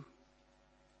you,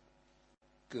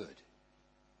 good.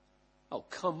 Oh,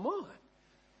 come on.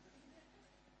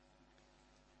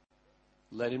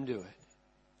 Let Him do it.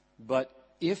 But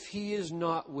if He is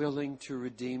not willing to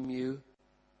redeem you,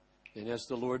 then as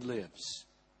the Lord lives,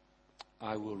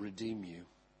 I will redeem you.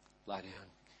 Lie down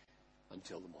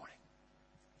until the morning.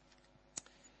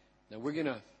 Now we're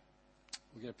gonna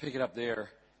pick it up there,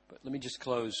 but let me just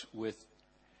close with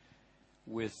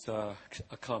a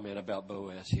comment about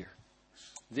Boaz here.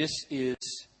 This is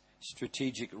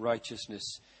strategic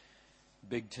righteousness,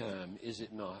 big time, is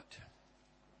it not?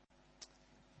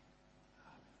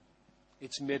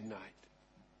 It's midnight.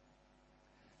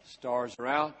 Stars are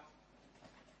out.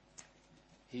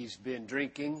 He's been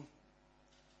drinking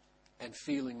and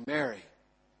feeling merry.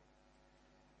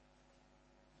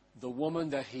 The woman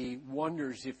that he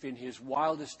wonders if in his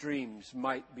wildest dreams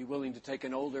might be willing to take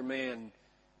an older man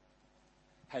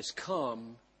has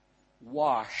come,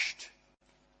 washed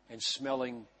and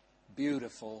smelling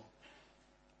beautiful,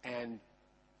 and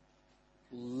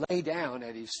lay down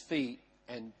at his feet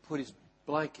and put his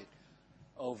blanket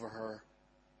over her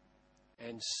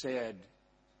and said,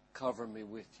 cover me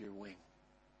with your wing.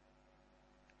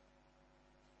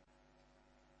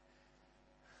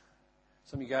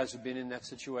 Some of you guys have been in that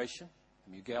situation.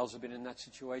 Some of you gals have been in that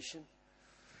situation.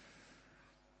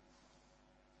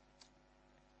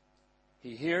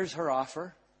 He hears her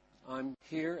offer. I'm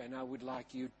here and I would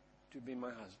like you to be my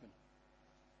husband.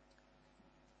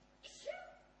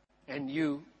 And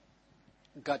you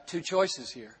got two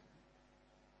choices here.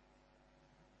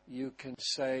 You can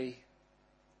say,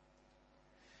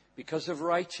 because of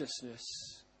righteousness,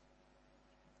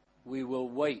 we will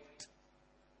wait.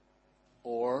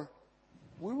 Or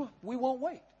we won't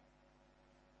wait.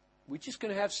 We're just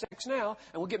going to have sex now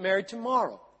and we'll get married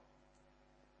tomorrow.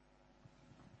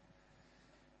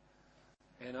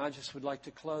 And I just would like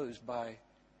to close by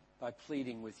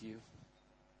pleading with you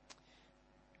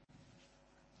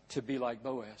to be like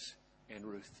Boaz and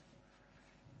Ruth.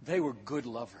 They were good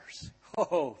lovers.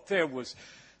 Oh, there was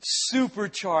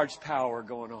supercharged power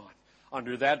going on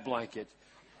under that blanket.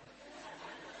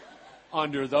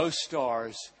 Under those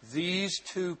stars, these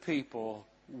two people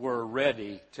were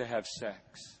ready to have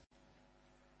sex.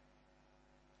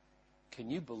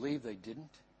 Can you believe they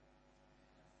didn't?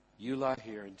 You lie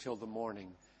here until the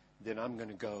morning, then I'm going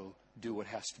to go do what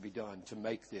has to be done to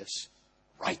make this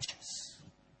righteous.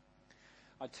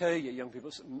 I tell you, young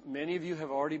people, many of you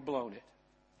have already blown it.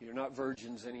 You're not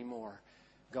virgins anymore.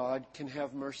 God can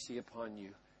have mercy upon you,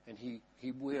 and He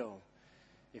will.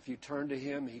 If you turn to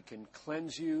Him, He can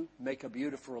cleanse you, make a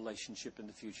beautiful relationship in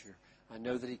the future. I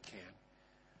know that He can.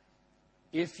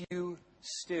 If you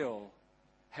still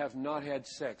have not had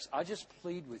sex, I just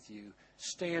plead with you,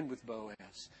 stand with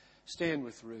Boaz, stand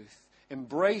with Ruth.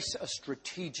 Embrace a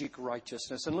strategic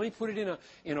righteousness. And let me put it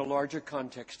in a larger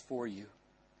context for you.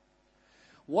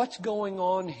 What's going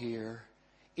on here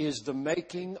is the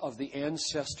making of the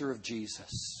ancestor of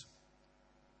Jesus.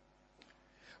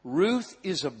 Ruth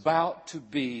is about to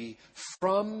be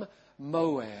from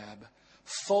Moab,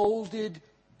 folded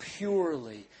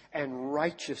purely and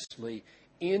righteously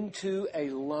into a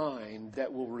line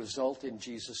that will result in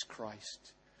Jesus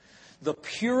Christ. The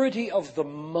purity of the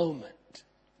moment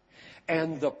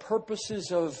and the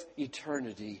purposes of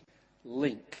eternity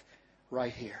link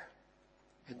right here.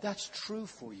 And that's true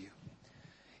for you.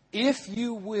 If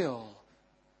you will,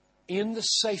 in the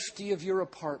safety of your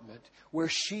apartment, where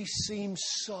she seems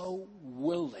so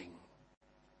willing,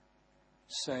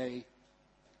 say,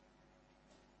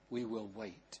 we will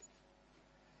wait.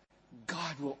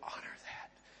 God will honor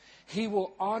that. He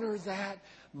will honor that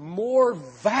more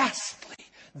vastly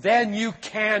than you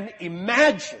can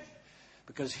imagine.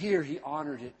 Because here he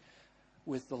honored it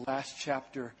with the last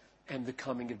chapter and the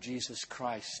coming of Jesus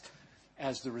Christ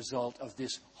as the result of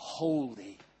this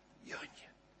holy union.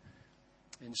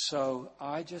 And so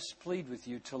I just plead with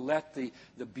you to let the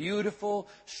beautiful,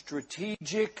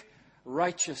 strategic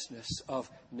righteousness of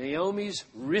Naomi's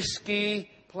risky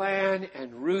plan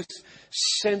and Ruth's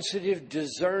sensitive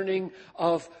discerning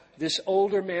of this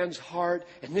older man's heart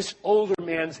and this older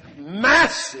man's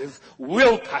massive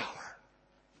willpower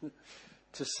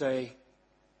to say,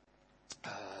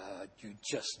 you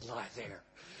just lie there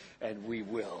and we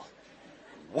will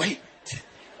wait.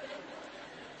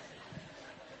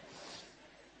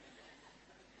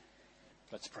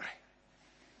 Let's pray.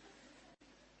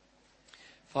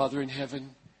 Father in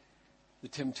heaven, the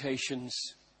temptations,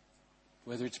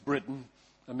 whether it's Britain,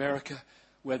 America,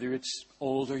 whether it's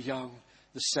old or young,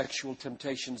 the sexual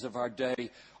temptations of our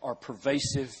day are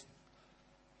pervasive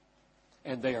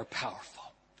and they are powerful.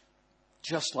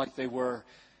 Just like they were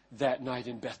that night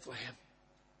in Bethlehem.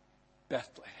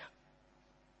 Bethlehem.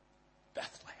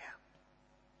 Bethlehem.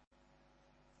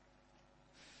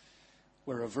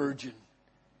 Where a virgin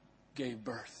gave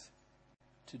birth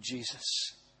to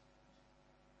Jesus,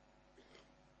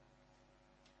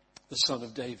 the son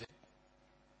of David,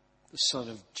 the son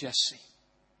of Jesse,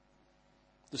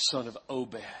 the son of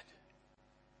Obed,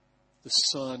 the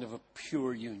son of a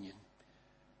pure union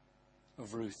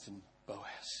of Ruth and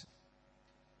Boaz.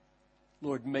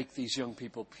 Lord, make these young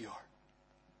people pure.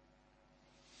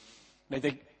 May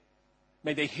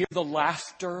they hear the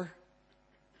laughter,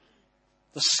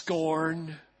 the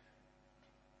scorn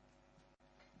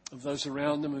of those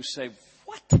around them who say,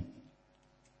 what?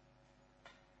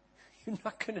 You're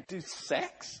not going to do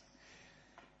sex?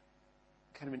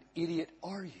 What kind of an idiot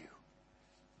are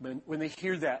you? When they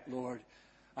hear that, Lord,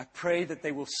 I pray that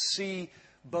they will see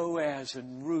Boaz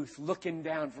and Ruth looking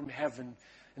down from heaven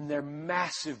and their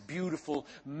massive, beautiful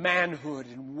manhood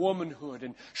and womanhood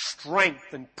and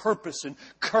strength and purpose and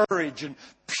courage and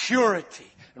purity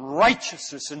and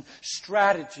righteousness and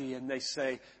strategy. And they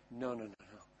say, no.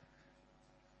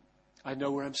 I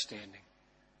know where I'm standing.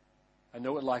 I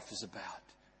know what life is about.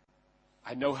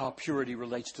 I know how purity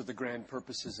relates to the grand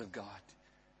purposes of God.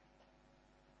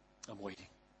 I'm waiting.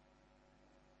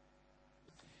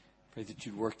 Pray that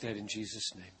you'd work that in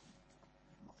Jesus' name.